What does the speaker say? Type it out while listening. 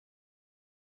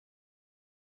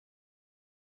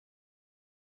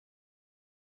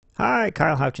Hi,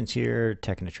 Kyle Houchins here,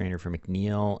 tech and a trainer for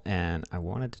McNeil, and I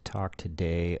wanted to talk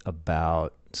today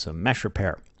about some mesh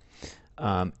repair.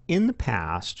 In the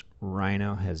past,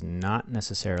 Rhino has not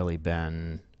necessarily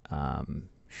been,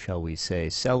 shall we say,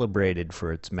 celebrated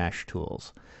for its mesh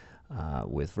tools.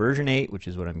 With version 8, which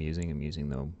is what I'm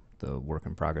using the work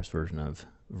in progress version of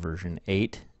version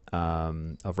 8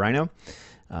 of Rhino.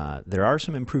 There are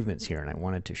some improvements here, and I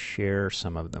wanted to share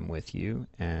some of them with you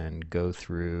and go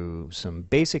through some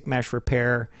basic mesh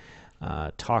repair,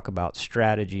 talk about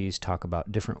strategies, talk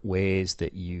about different ways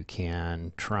that you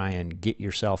can try and get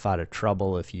yourself out of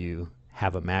trouble if you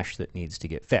have a mesh that needs to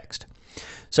get fixed.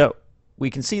 So we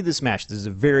can see this mesh. This is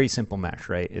a very simple mesh,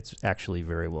 right? It's actually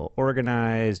very well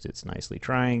organized. It's nicely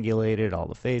triangulated. All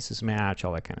the faces match,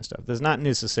 all that kind of stuff. That's not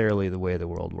necessarily the way the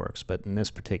world works, but in this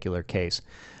particular case,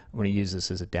 I'm going to use this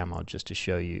as a demo just to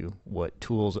show you what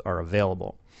tools are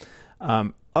available.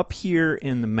 Up here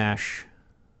in the mesh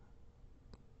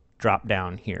drop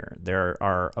down here, there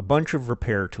are a bunch of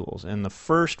repair tools, and the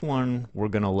first one we're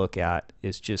going to look at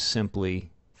is just simply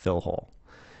fill hole.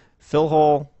 Fill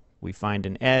hole, we find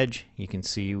an edge. You can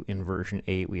see in version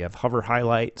 8 we have hover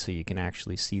highlight, so you can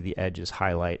actually see the edges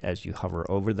highlight as you hover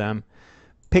over them.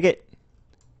 Pick it,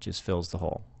 just fills the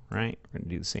hole, right? We're going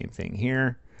to do the same thing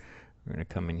here. We're going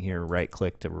to come in here, right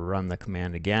click to run the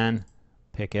command again,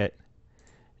 pick it,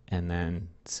 and then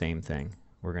same thing.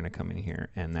 We're going to come in here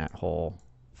and that hole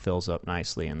fills up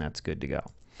nicely, and that's good to go.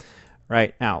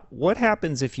 Right, now what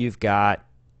happens if you've got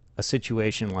a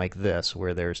situation like this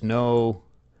where there's no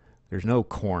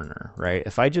corner, right?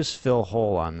 If I just fill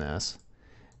hole on this,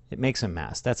 it makes a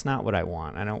mess. That's not what I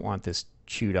want. I don't want this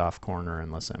chewed off corner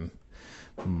unless I'm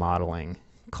modeling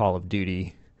Call of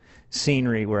Duty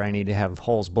scenery where I need to have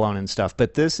holes blown and stuff.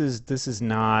 But this is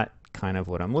not kind of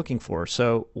what I'm looking for.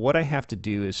 So what I have to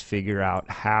do is figure out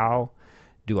how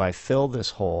do I fill this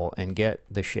hole and get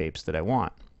the shapes that I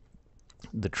want.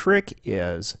 The trick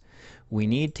is we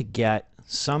need to get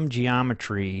some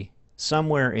geometry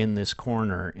somewhere in this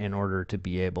corner in order to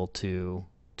be able to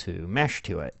mesh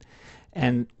to it.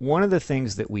 And one of the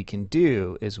things that we can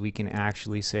do is we can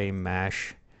actually say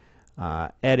mesh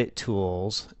edit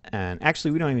tools, and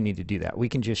actually we don't even need to do that. We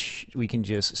can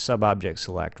just sub-object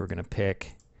select. We're going to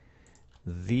pick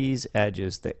these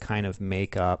edges that kind of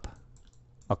make up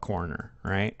a corner,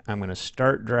 right? I'm going to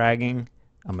start dragging,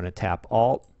 I'm going to tap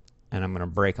Alt, and I'm going to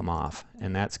break them off,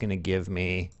 and that's going to give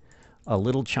me a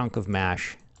little chunk of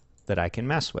mesh that I can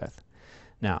mess with.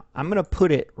 Now I'm going to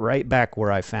put it right back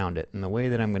where I found it, and the way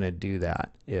that I'm going to do that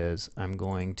is I'm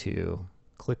going to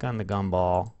click on the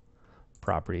gumball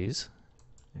properties.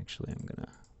 Actually, I'm going to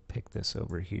pick this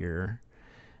over here,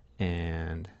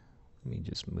 and let me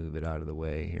just move it out of the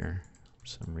way here. For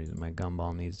some reason my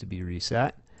gumball needs to be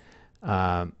reset.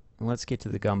 Let's get to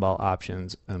the gumball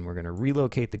options, and we're going to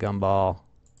relocate the gumball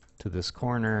to this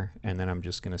corner, and then I'm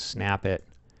just going to snap it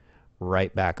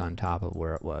right back on top of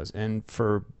where it was. And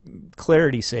for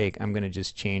clarity's sake, I'm going to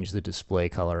just change the display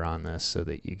color on this so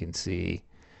that you can see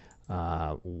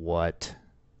what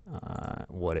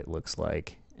it looks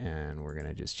like. And we're going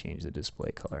to just change the display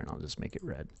color, and I'll just make it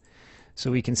red. So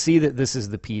we can see that this is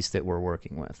the piece that we're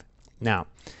working with. Now,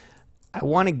 I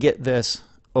want to get this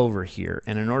over here,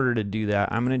 and in order to do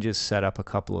that, I'm going to just set up a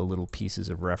couple of little pieces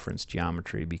of reference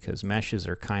geometry, because meshes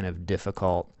are kind of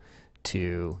difficult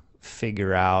to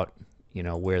figure out, you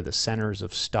know, where the centers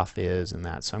of stuff is and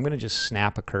that. So I'm going to just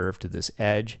snap a curve to this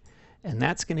edge, and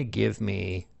that's going to give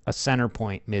me a center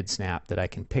point mid-snap that I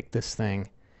can pick this thing,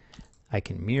 I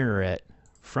can mirror it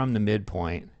from the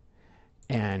midpoint,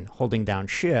 and holding down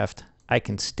Shift, I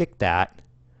can stick that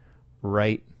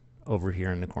right over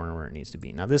here in the corner where it needs to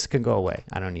be. Now this can go away.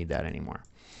 I don't need that anymore.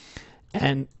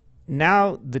 And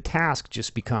now the task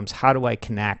just becomes, how do I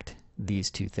connect these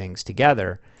two things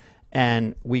together?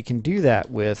 And we can do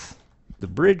that with the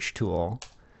bridge tool.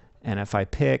 And if I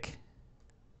pick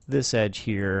this edge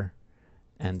here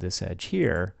and this edge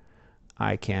here,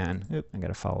 I can, I got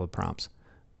to follow the prompts.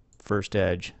 First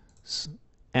edge,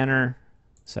 enter,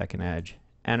 second edge,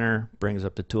 enter, brings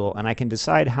up the tool, and I can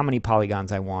decide how many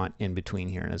polygons I want in between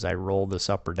here. And as I roll this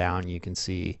up or down, you can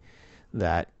see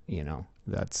that, you know,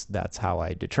 that's how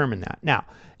I determine that. Now,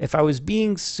 if I was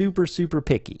being super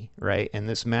picky, right, and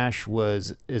this mesh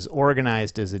was as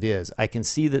organized as it is, I can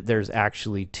see that there's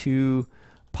actually 2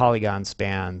 polygon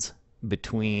spans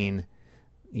between,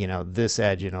 you know, this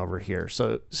edge and over here.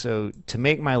 So to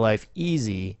make my life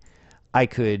easy, I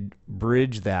could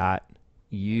bridge that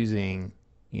using,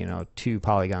 you know, 2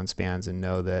 polygon spans and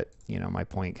know that, you know, my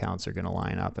point counts are going to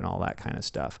line up and all that kind of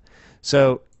stuff.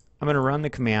 So I'm going to run the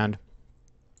command.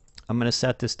 I'm going to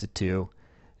set this to 2,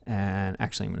 and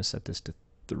actually I'm going to set this to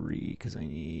 3 because I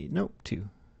need, nope, 2,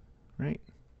 right?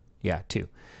 Yeah, 2.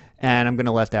 And I'm going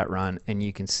to let that run, and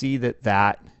you can see that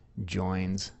that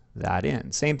joins that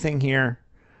in. Same thing here.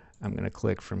 I'm going to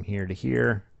click from here to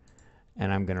here,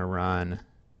 and I'm going to run,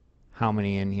 how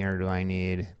many in here do I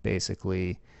need?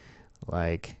 Basically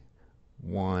like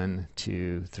 1,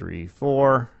 2, 3,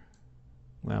 4.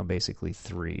 Well, basically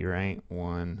 3, right?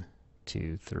 1,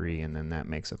 2, 3, and then that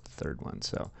makes up the third one.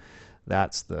 So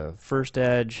that's the first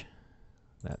edge.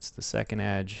 That's the second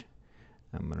edge.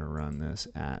 I'm going to run this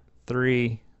at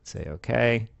 3. Say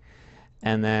OK.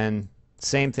 And then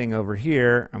same thing over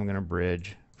here. I'm going to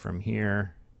bridge from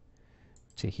here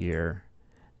to here,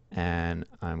 and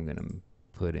I'm going to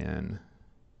put in,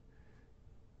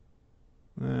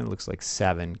 it looks like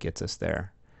 7 gets us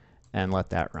there, and let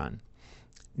that run.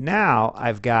 Now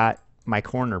I've got my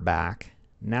corner back.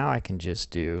 Now I can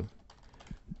just do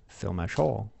fill mesh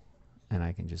hole, and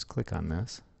I can just click on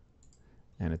this,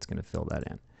 and it's going to fill that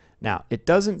in. Now it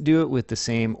doesn't do it with the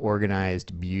same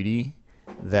organized beauty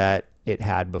that it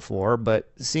had before, but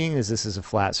seeing as this is a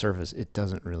flat surface, it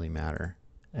doesn't really matter.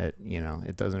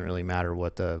 It doesn't really matter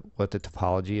what the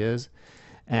topology is,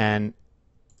 and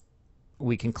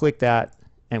we can click that,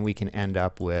 and we can end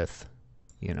up with,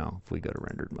 if we go to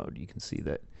rendered mode, you can see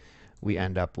that we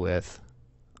end up with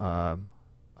a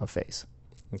face.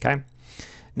 Okay.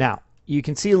 Now you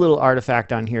can see a little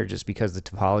artifact on here just because the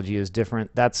topology is different.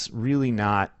 That's really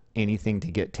not anything to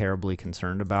get terribly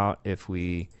concerned about. If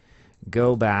we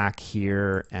go back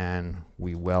here and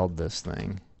we weld this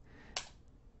thing,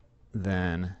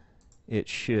 then it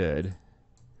should,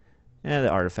 the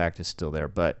artifact is still there,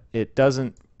 but it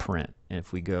doesn't print. And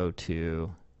if we go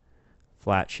to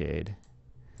flat shade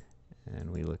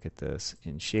and we look at this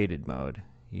in shaded mode,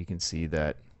 you can see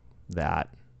that that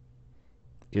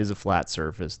is a flat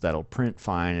surface that'll print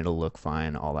fine, it'll look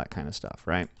fine, all that kind of stuff,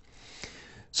 right?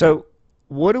 So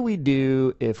what do we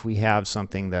do if we have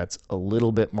something that's a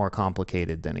little bit more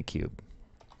complicated than a cube?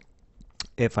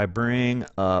 If I bring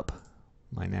up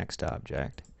my next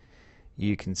object,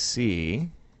 you can see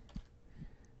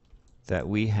that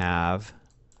we have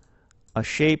a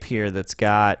shape here that's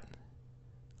got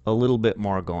a little bit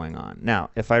more going on.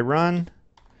 Now, if I run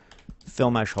fill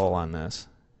mesh hole on this,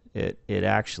 it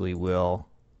actually will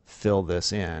fill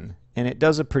this in, and it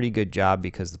does a pretty good job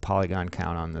because the polygon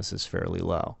count on this is fairly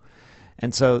low.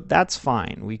 And so that's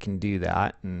fine. We can do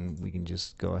that, and we can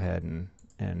just go ahead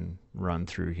and run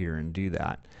through here and do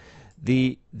that.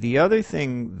 The other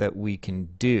thing that we can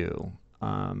do,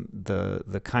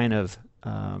 the kind of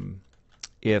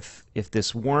if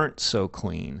this weren't so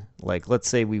clean, like let's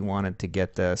say we wanted to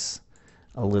get this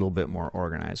a little bit more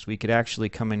organized, we could actually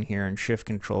come in here and shift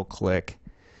control click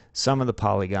some of the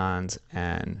polygons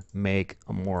and make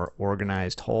a more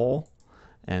organized hole.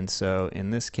 And so in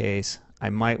this case, I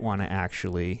might want to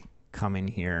actually come in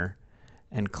here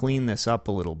and clean this up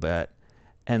a little bit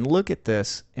and look at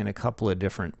this in a couple of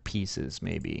different pieces.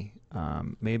 Maybe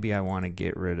maybe I want to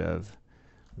get rid of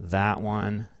that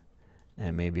one,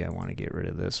 and maybe I want to get rid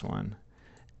of this one.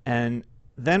 And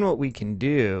then what we can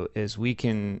do is we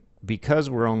can, because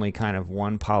we're only kind of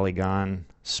one polygon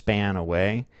span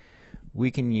away, we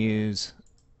can use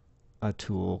a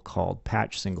tool called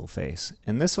patch single face,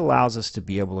 and this allows us to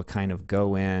be able to kind of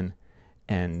go in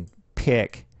and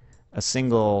pick a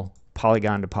single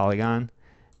polygon to polygon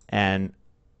and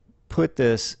put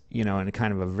this, in a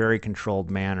kind of a very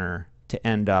controlled manner to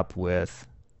end up with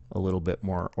a little bit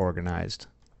more organized,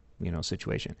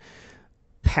 situation.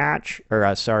 Bridge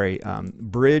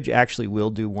actually will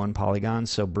do one polygon,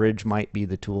 so bridge might be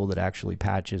the tool that actually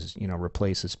patches,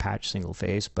 replaces patch single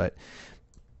face, but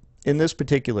in this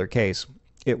particular case,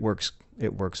 it works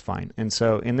fine. And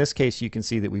so in this case, you can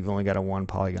see that we've only got a one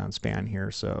polygon span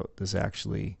here, so this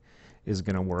actually is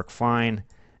going to work fine.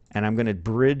 And I'm going to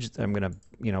bridge, I'm going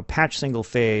to, patch single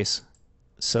face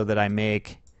so that I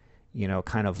make,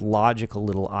 kind of logical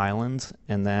little islands,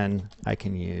 and then I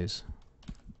can use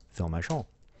fill mesh hole.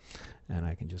 And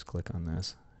I can just click on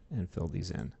this and fill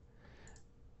these in,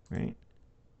 right?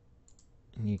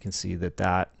 And you can see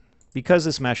that because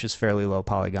this mesh is fairly low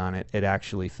polygon, it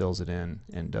actually fills it in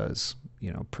and does,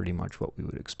 pretty much what we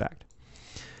would expect.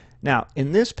 Now,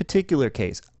 in this particular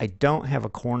case, I don't have a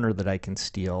corner that I can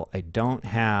steal. I don't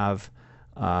have,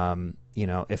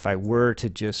 if I were to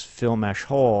just fill mesh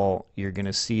hole, you're going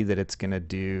to see that it's going to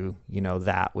do,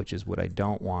 that, which is what I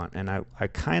don't want. And I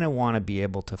kind of want to be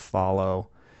able to follow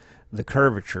the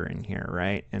curvature in here,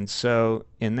 right? And so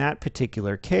in that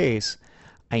particular case,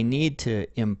 I need to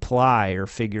imply or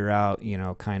figure out,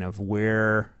 kind of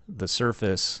where the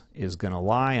surface is going to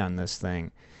lie on this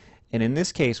thing. And in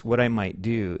this case, what I might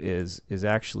do is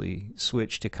actually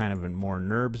switch to kind of a more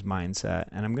NURBS mindset,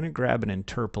 and I'm going to grab an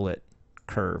interpolate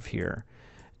curve here.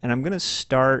 And I'm going to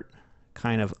start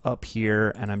kind of up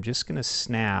here, and I'm just going to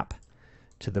snap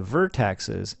to the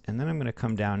vertexes, and then I'm going to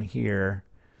come down here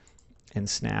and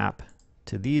snap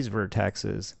to these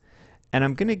vertexes, and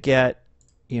I'm going to get,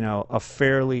 a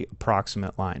fairly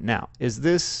approximate line. Now, is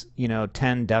this,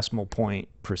 10 decimal point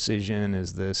precision?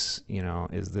 Is this,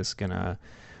 going to,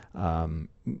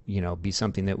 be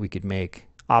something that we could make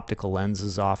optical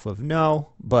lenses off of? No,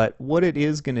 but what it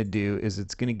is going to do is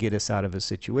it's going to get us out of a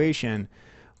situation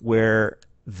where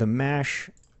the mesh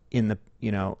in the,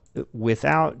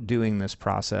 without doing this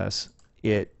process,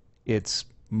 it's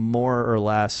more or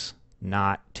less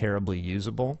not terribly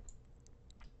usable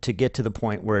to get to the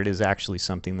point where it is actually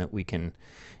something that we can,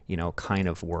 kind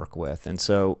of work with. And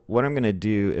so what I'm going to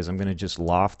do is I'm going to just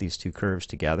loft these two curves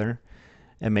together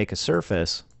and make a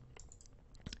surface,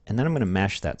 and then I'm going to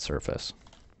mesh that surface.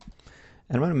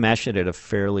 And I'm going to mesh it at a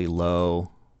fairly low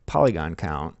polygon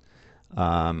count.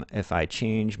 If I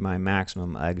change my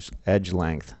maximum edge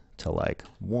length to like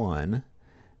 1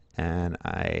 and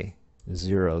I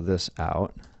zero this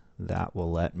out, that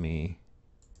will let me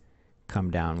come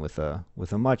down with a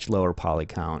much lower poly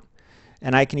count.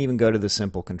 And I can even go to the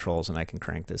simple controls and I can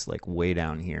crank this like way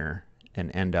down here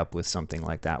and end up with something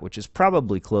like that, which is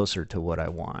probably closer to what I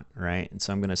want, right? And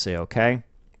so I'm going to say OK,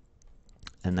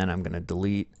 and then I'm going to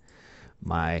delete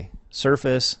my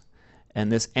surface,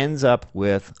 and this ends up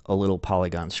with a little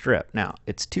polygon strip. Now,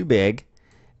 it's too big,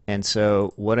 and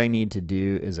so what I need to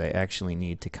do is I actually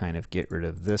need to kind of get rid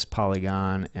of this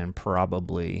polygon and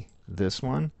probably this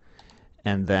one,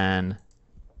 and then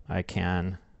I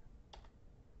can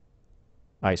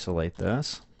isolate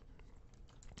this.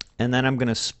 And then I'm going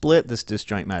to split this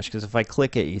disjoint mesh, because if I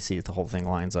click it, you see the whole thing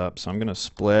lines up. So I'm going to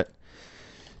split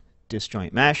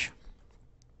disjoint mesh,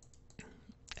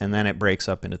 and then it breaks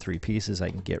up into 3 pieces. I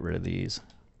can get rid of these,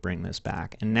 bring this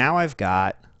back, and now I've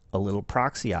got a little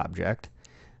proxy object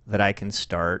that I can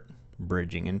start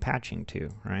bridging and patching to,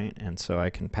 right? And so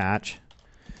I can patch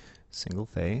single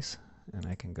face, and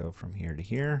I can go from here to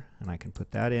here, and I can put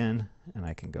that in, and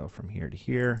I can go from here to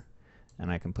here,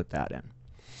 and I can put that in.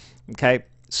 Okay,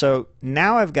 so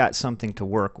now I've got something to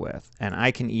work with, and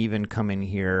I can even come in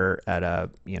here at a,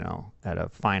 at a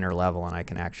finer level, and I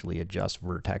can actually adjust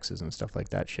vertexes and stuff like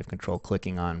that. Shift Control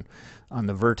clicking on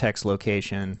the vertex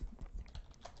location,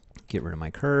 get rid of my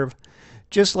curve,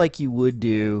 just like you would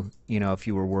do, if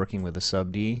you were working with a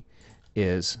sub D,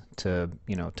 is to,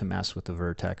 to mess with the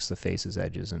vertex, the faces,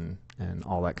 edges, and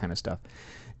all that kind of stuff.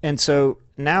 And so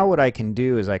now what I can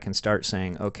do is I can start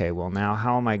saying, okay, well now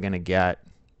how am I going to get,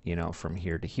 from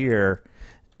here to here?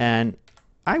 And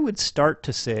I would start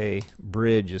to say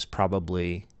bridge is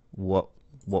probably what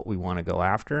we want to go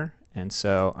after. And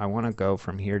so I want to go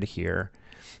from here to here.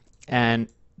 And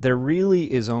there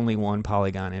really is only one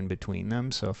polygon in between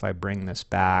them. So if I bring this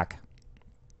back,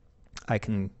 I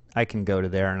can go to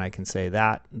there and I can say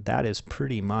that is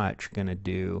pretty much going to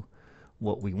do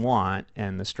what we want,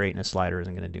 and the straightness slider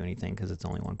isn't going to do anything because it's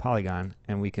only one polygon,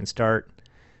 and we can start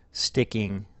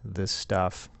sticking this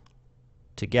stuff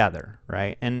together,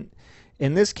 right? And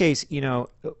in this case,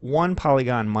 one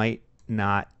polygon might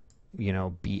not,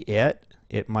 be it.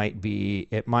 It might be,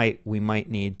 we might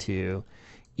need to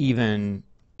even,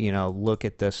 look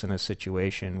at this in a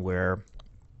situation where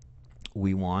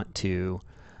we want to,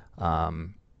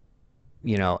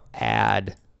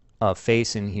 add a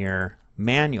face in here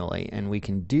manually, and we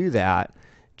can do that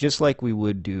just like we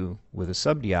would do with a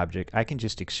sub D object. I can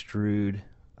just extrude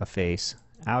a face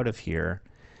out of here,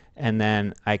 and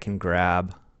then I can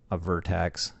grab a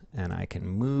vertex and I can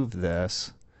move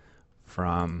this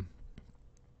from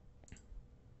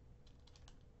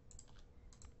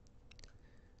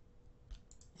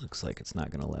looks like it's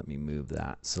not going to let me move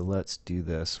that. So let's do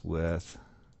this with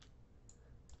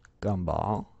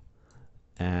Gumball,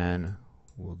 and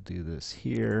we'll do this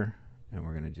here, and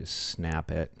we're going to just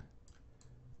snap it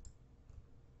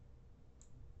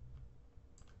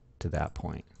to that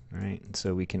point, right? And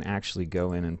so we can actually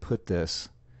go in and put this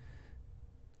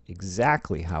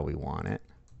exactly how we want it.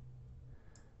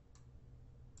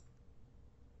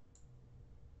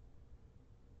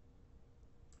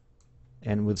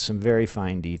 And with some very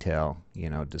fine detail,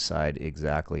 decide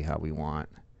exactly how we want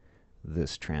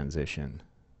this transition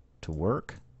to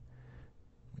work.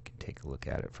 We can take a look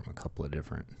at it from a couple of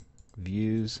different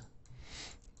views.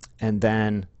 And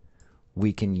then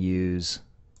we can use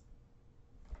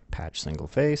patch single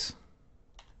face.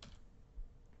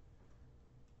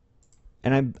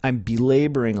 and I'm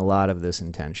belaboring a lot of this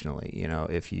intentionally.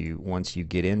 If once you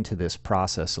get into this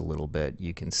process a little bit,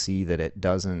 you can see that it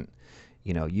doesn't,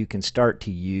 you can start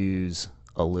to use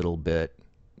a little bit,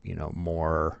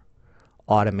 more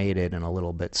automated and a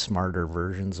little bit smarter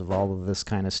versions of all of this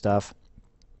kind of stuff.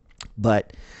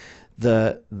 But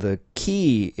the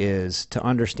key is to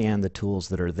understand the tools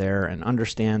that are there and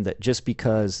understand that just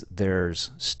because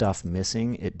there's stuff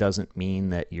missing, it doesn't mean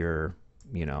that you're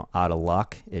out of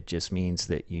luck. It just means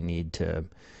that you need to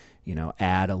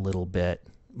add a little bit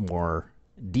more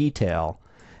detail.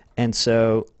 And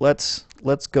so let's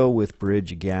go with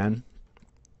bridge again,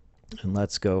 and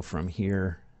let's go from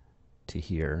here to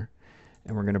here,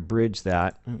 and we're going to bridge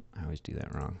that. I always do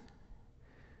that wrong.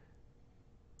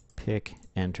 Pick,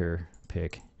 enter,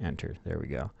 pick, enter. There we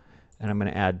go. And I'm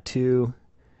going to add 2,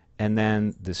 and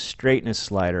then the straightness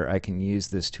slider, I can use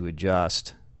this to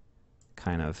adjust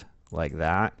kind of like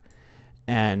that.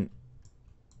 And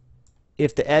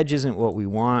if the edge isn't what we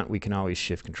want, we can always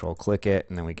shift control click it,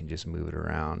 and then we can just move it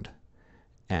around,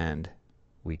 and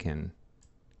we can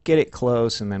get it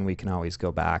close, and then we can always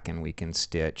go back and we can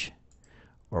stitch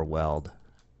or weld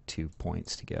 2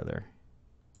 points together.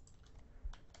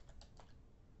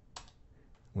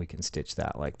 We can stitch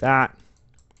that like that,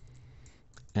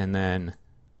 and then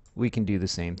we can do the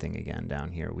same thing again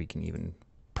down here. We can even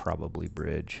probably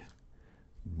bridge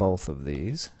both of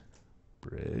these.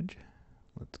 Bridge.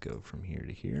 Let's go from here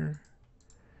to here,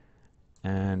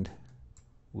 and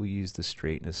we'll use the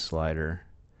straightness slider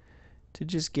to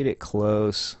just get it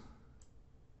close,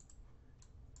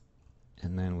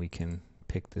 and then we can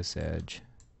pick this edge.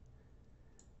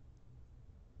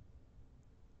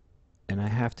 And I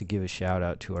have to give a shout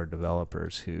out to our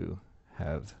developers who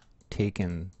have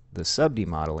taken the sub-D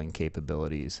modeling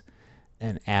capabilities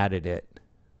and added it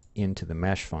into the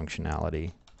mesh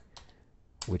functionality,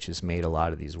 which has made a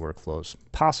lot of these workflows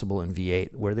possible in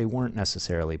V8 where they weren't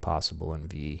necessarily possible in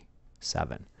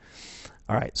V7.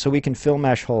 All right, so we can fill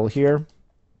mesh hole here,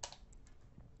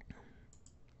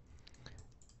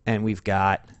 and we've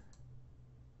got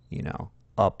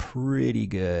a pretty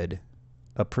good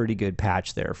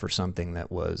patch there for something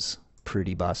that was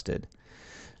pretty busted.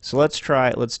 So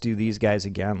let's do these guys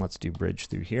again. Let's do bridge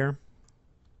through here.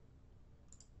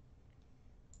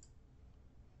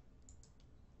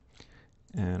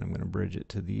 And I'm going to bridge it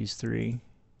to these 3.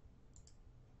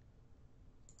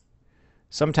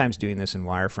 Sometimes doing this in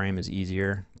wireframe is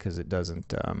easier because it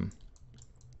doesn't,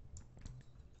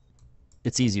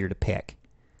 it's easier to pick.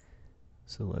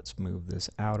 So let's move this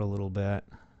out a little bit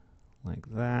like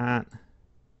that.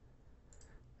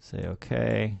 Say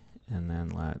OK, and then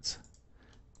let's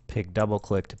double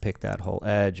click to pick that whole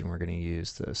edge, and we're going to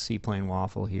use the C-plane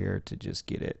waffle here to just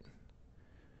get it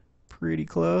pretty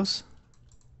close.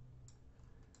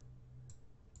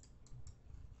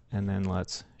 And then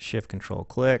let's shift control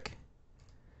click,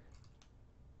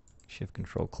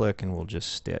 and we'll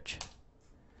just stitch.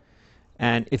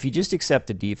 And if you just accept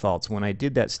the defaults, when I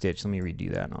did that stitch, let me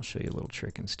redo that and I'll show you a little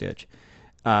trick in Stitch.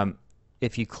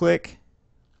 If you click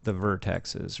the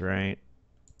vertexes, right,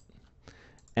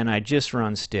 and I just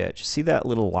run stitch, see that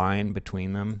little line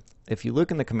between them? If you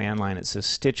look in the command line, it says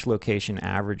stitch location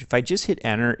average. If I just hit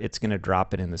enter, it's going to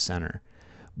drop it in the center.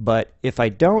 But if I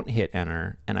don't hit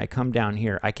enter and I come down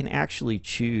here, I can actually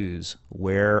choose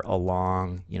where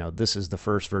along, this is the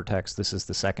first vertex, this is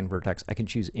the second vertex. I can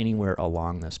choose anywhere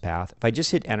along this path. If I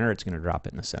just hit enter, it's going to drop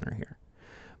it in the center here.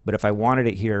 But if I wanted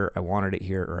it here, I wanted it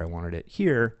here, or I wanted it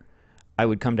here, I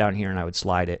would come down here and I would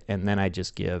slide it, and then I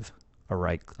just give a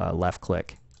left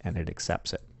click and it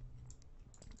accepts it.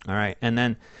 All right, and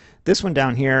then this one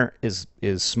down here is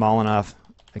small enough.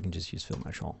 I can just use fill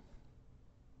mesh hole.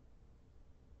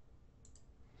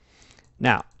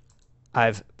 Now,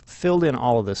 I've filled in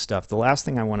all of this stuff. The last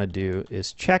thing I want to do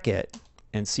is check it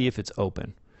and see if it's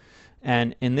open.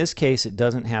 And in this case, it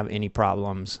doesn't have any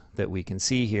problems that we can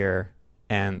see here.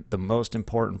 And the most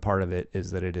important part of it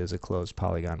is that it is a closed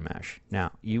polygon mesh.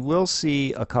 Now, you will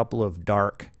see a couple of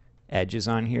dark edges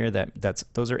on here.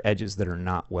 Those are edges that are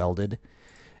not welded.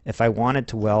 If I wanted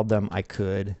to weld them, I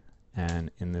could. And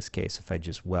in this case, if I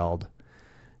just weld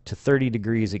to 30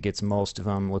 degrees, it gets most of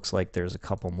them. Looks like there's a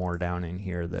couple more down in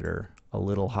here that are a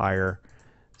little higher.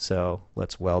 So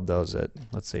let's weld those at,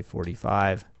 let's say,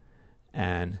 45.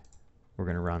 And we're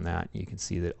going to run that. You can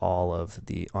see that all of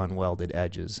the unwelded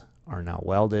edges are now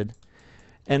welded.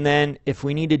 And then if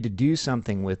we needed to do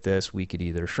something with this, we could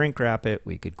either shrink wrap it,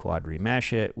 we could quad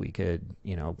remesh it, we could,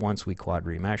 once we quad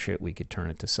remesh it, we could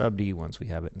turn it to sub-D. Once we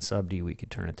have it in sub-D, we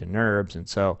could turn it to NURBS. And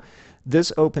so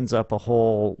this opens up a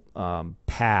whole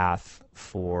path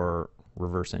for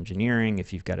reverse engineering.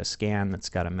 If you've got a scan that's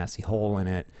got a messy hole in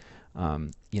it,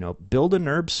 build a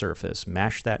NURB surface,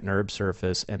 mesh that NURB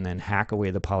surface, and then hack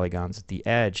away the polygons at the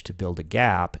edge to build a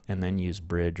gap, and then use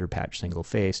bridge or patch single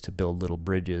face to build little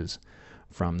bridges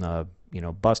from the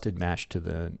busted mesh to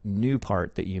the new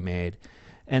part that you made,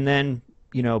 and then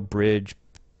bridge,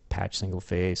 patch single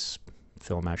face,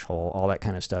 fill mesh hole, all that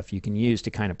kind of stuff you can use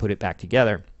to kind of put it back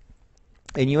together,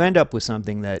 and you end up with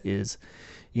something that is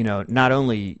not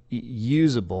only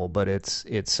usable, but it's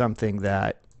something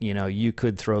that you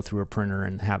could throw through a printer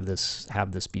and have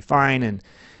this be fine. And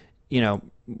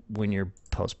when you're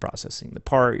post-processing the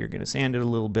part, you're going to sand it a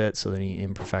little bit, so any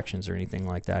imperfections or anything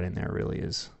like that in there really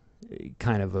is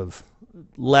kind of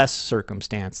less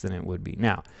circumstance than it would be.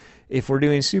 Now, if we're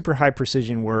doing super high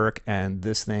precision work, and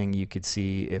this thing you could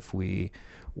see if we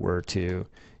were to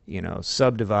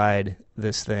subdivide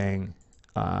this thing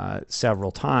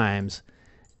several times,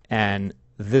 and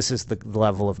this is the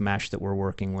level of mesh that we're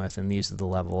working with, and these are the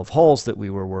level of holes that we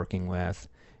were working with.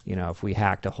 If we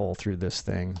hacked a hole through this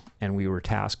thing and we were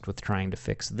tasked with trying to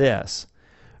fix this,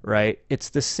 right? It's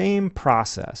the same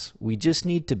process. We just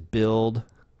need to build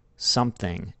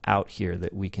something out here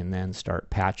that we can then start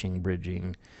patching,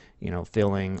 bridging,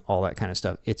 filling, all that kind of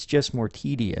stuff. It's just more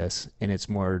tedious, and it's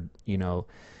more,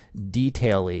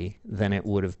 detail-y than it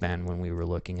would have been when we were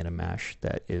looking at a mesh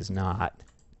that is not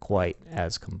quite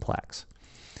as complex.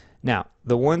 Now,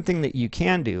 the one thing that you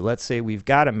can do, let's say we've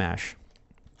got a mesh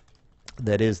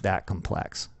that is that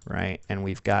complex, right? And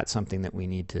we've got something that we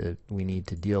need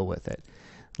to deal with it.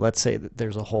 Let's say that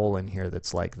there's a hole in here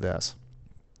that's like this.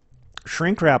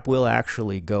 Shrink wrap will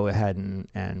actually go ahead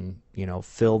and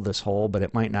fill this hole, but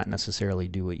it might not necessarily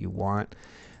do what you want.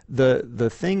 The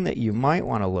thing that you might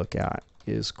want to look at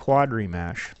is quad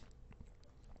remesh,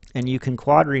 and you can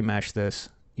quad remesh this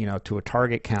to a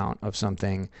target count of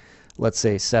something, let's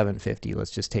say 750. Let's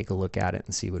just take a look at it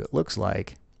and see what it looks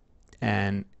like,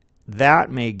 and that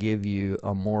may give you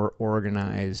a more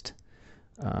organized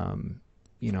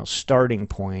starting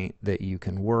point that you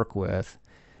can work with,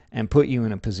 and put you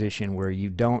in a position where you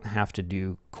don't have to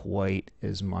do quite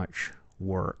as much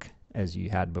work as you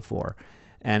had before.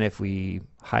 And if we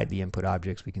hide the input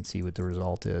objects, we can see what the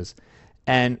result is.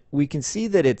 And we can see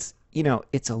that it's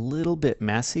a little bit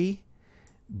messy,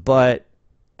 but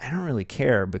I don't really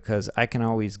care, because I can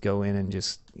always go in and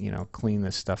just clean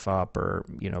this stuff up, or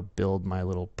build my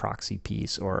little proxy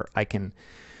piece, or I can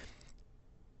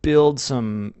build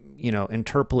some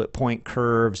interpolate point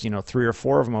curves, 3 or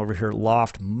 4 of them over here,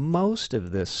 loft most of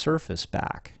this surface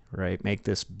back, right? Make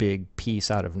this big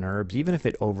piece out of NURBS. Even if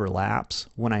it overlaps,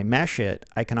 when I mesh it,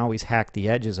 I can always hack the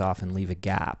edges off and leave a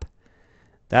gap.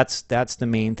 That's the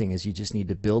main thing, is you just need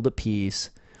to build a piece,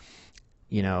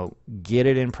 get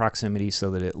it in proximity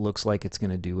so that it looks like it's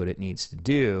going to do what it needs to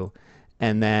do,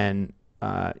 and then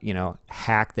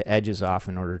hack the edges off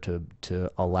in order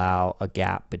to allow a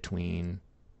gap between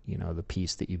the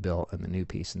piece that you built and the new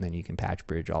piece, and then you can patch,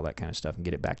 bridge, all that kind of stuff, and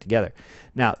get it back together.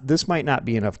 Now, this might not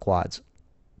be enough quads.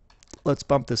 Let's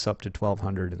bump this up to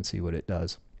 1200 and see what it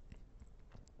does.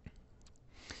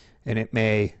 And it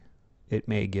may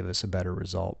give us a better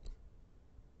result.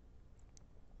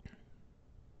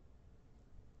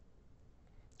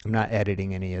 I'm not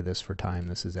editing any of this for time.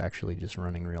 This is actually just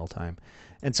running real time.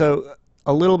 And so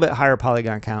a little bit higher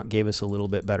polygon count gave us a little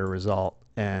bit better result.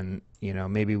 And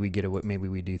maybe we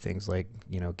do things like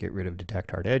get rid of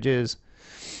detect hard edges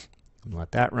and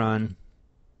let that run.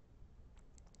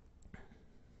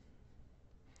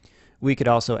 We could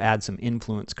also add some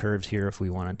influence curves here if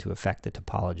we wanted to affect the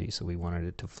topology, so we wanted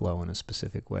it to flow in a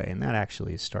specific way, and that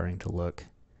actually is starting to look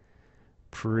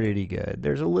pretty good.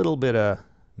 There's a little bit of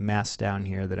mess down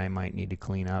here that I might need to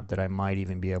clean up, that I might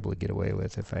even be able to get away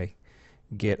with if I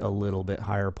get a little bit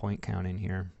higher point count in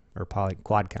here, or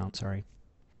quad count, sorry.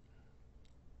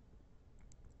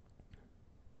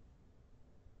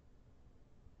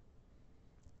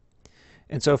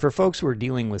 And so for folks who are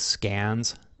dealing with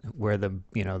scans where the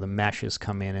meshes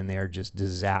come in and they're just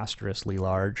disastrously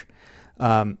large,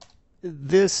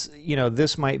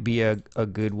 this might be a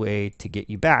good way to get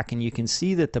you back. And you can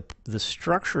see that the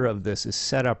structure of this is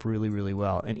set up really, really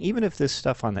well. And even if this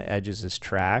stuff on the edges is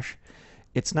trash,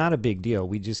 it's not a big deal.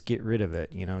 We just get rid of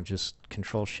it, just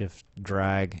Control Shift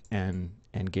drag and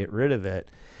get rid of it.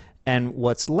 And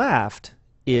what's left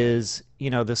is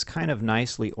this kind of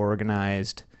nicely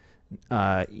organized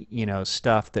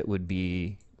stuff that would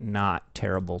be not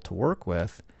terrible to work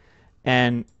with.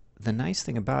 And the nice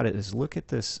thing about it is, look at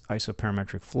this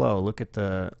isoparametric flow. Look at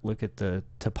the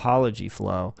topology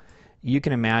flow. You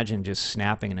can imagine just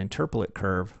snapping an interpolate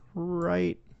curve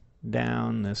right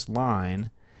down this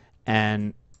line,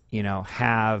 and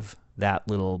have that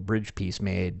little bridge piece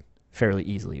made fairly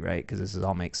easily, right? Because this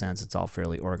all makes sense. It's all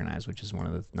fairly organized, which is one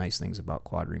of the nice things about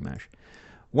quad remesh.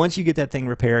 Once you get that thing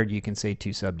repaired, you can say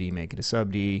to sub D, make it a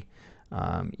sub D.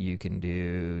 You can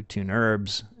do two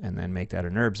NURBS and then make that a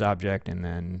NURBS object, and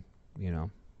then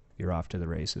you're off to the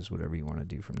races, whatever you want to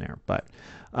do from there. But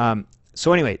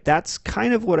so anyway, that's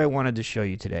kind of what I wanted to show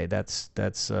you today. That's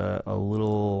a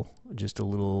little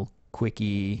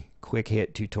quick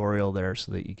hit tutorial there,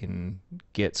 so that you can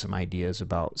get some ideas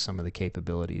about some of the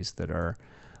capabilities that are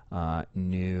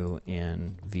new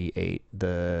in V8.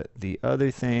 The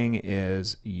other thing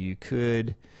is you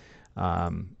could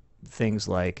things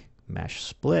like mesh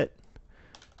split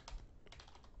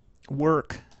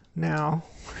work now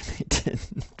where they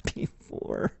didn't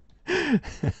before.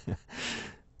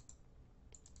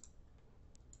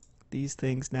 These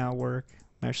things now work.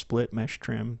 Mesh split, mesh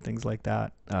trim, things like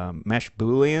that. Mesh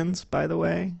booleans, by the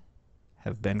way,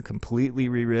 have been completely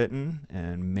rewritten,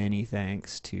 and many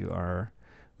thanks to our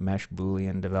mesh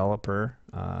boolean developer,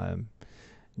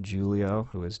 Julio,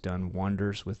 who has done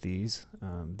wonders with these.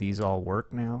 These all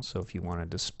work now, so if you wanted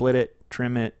to split it,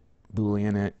 trim it,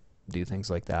 boolean it, do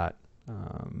things like that,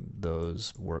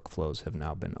 those workflows have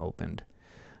now been opened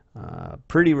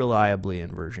pretty reliably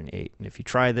in version 8. And if you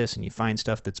try this and you find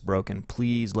stuff that's broken,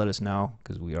 please let us know,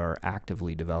 because we are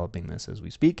actively developing this as we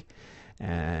speak.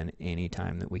 And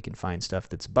anytime that we can find stuff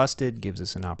that's busted, gives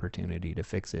us an opportunity to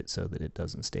fix it so that it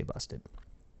doesn't stay busted.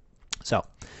 So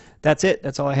that's it.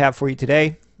 That's all I have for you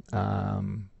today.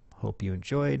 Hope you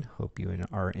enjoyed. Hope you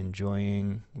are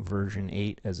enjoying version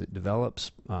 8 as it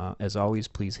develops. As always,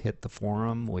 please hit the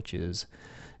forum, which is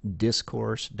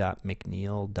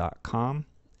discourse.mcneil.com,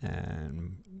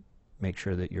 and make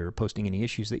sure that you're posting any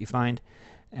issues that you find.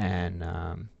 And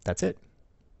that's it.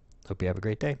 Hope you have a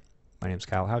great day. My name is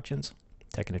Kyle Houchins,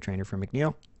 Tech and a Trainer for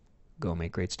McNeil. Go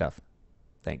make great stuff.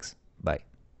 Thanks. Bye.